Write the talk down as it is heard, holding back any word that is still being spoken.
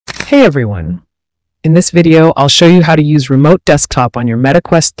Hey everyone! In this video, I'll show you how to use Remote Desktop on your Meta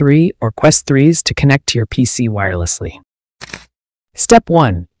Quest 3 or Quest 3s to connect to your PC wirelessly. Step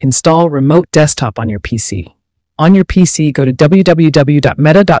 1. Install Remote Desktop on your PC. On your PC, go to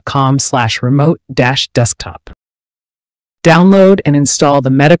www.meta.com/remote-desktop. Download and install the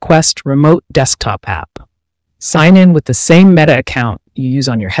Meta Quest Remote Desktop app. Sign in with the same Meta account you use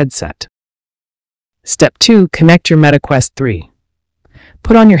on your headset. Step 2. Connect your Meta Quest 3.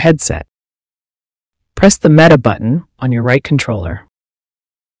 Put on your headset. Press the Meta button on your right controller.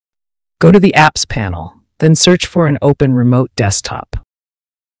 Go to the Apps panel, then search for an open Remote Desktop.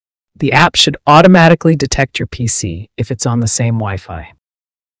 The app should automatically detect your PC if it's on the same Wi-Fi.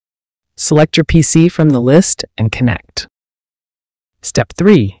 Select your PC from the list and connect. Step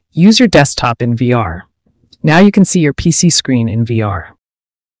 3. Use your desktop in VR. Now you can see your PC screen in VR.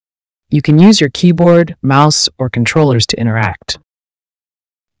 You can use your keyboard, mouse, or controllers to interact.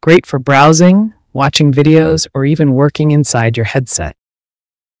 Great for browsing, watching videos, or even working inside your headset.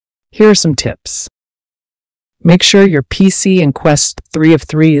 Here are some tips. Make sure your PC and Quest 3 of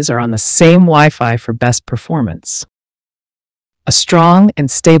 3s are on the same Wi-Fi for best performance. A strong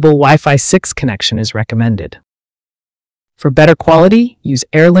and stable Wi-Fi 6 connection is recommended. For better quality, use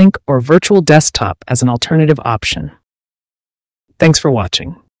AirLink or Virtual Desktop as an alternative option. Thanks for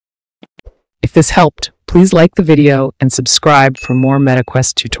watching. If this helped, please like the video and subscribe for more Meta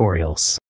Quest tutorials.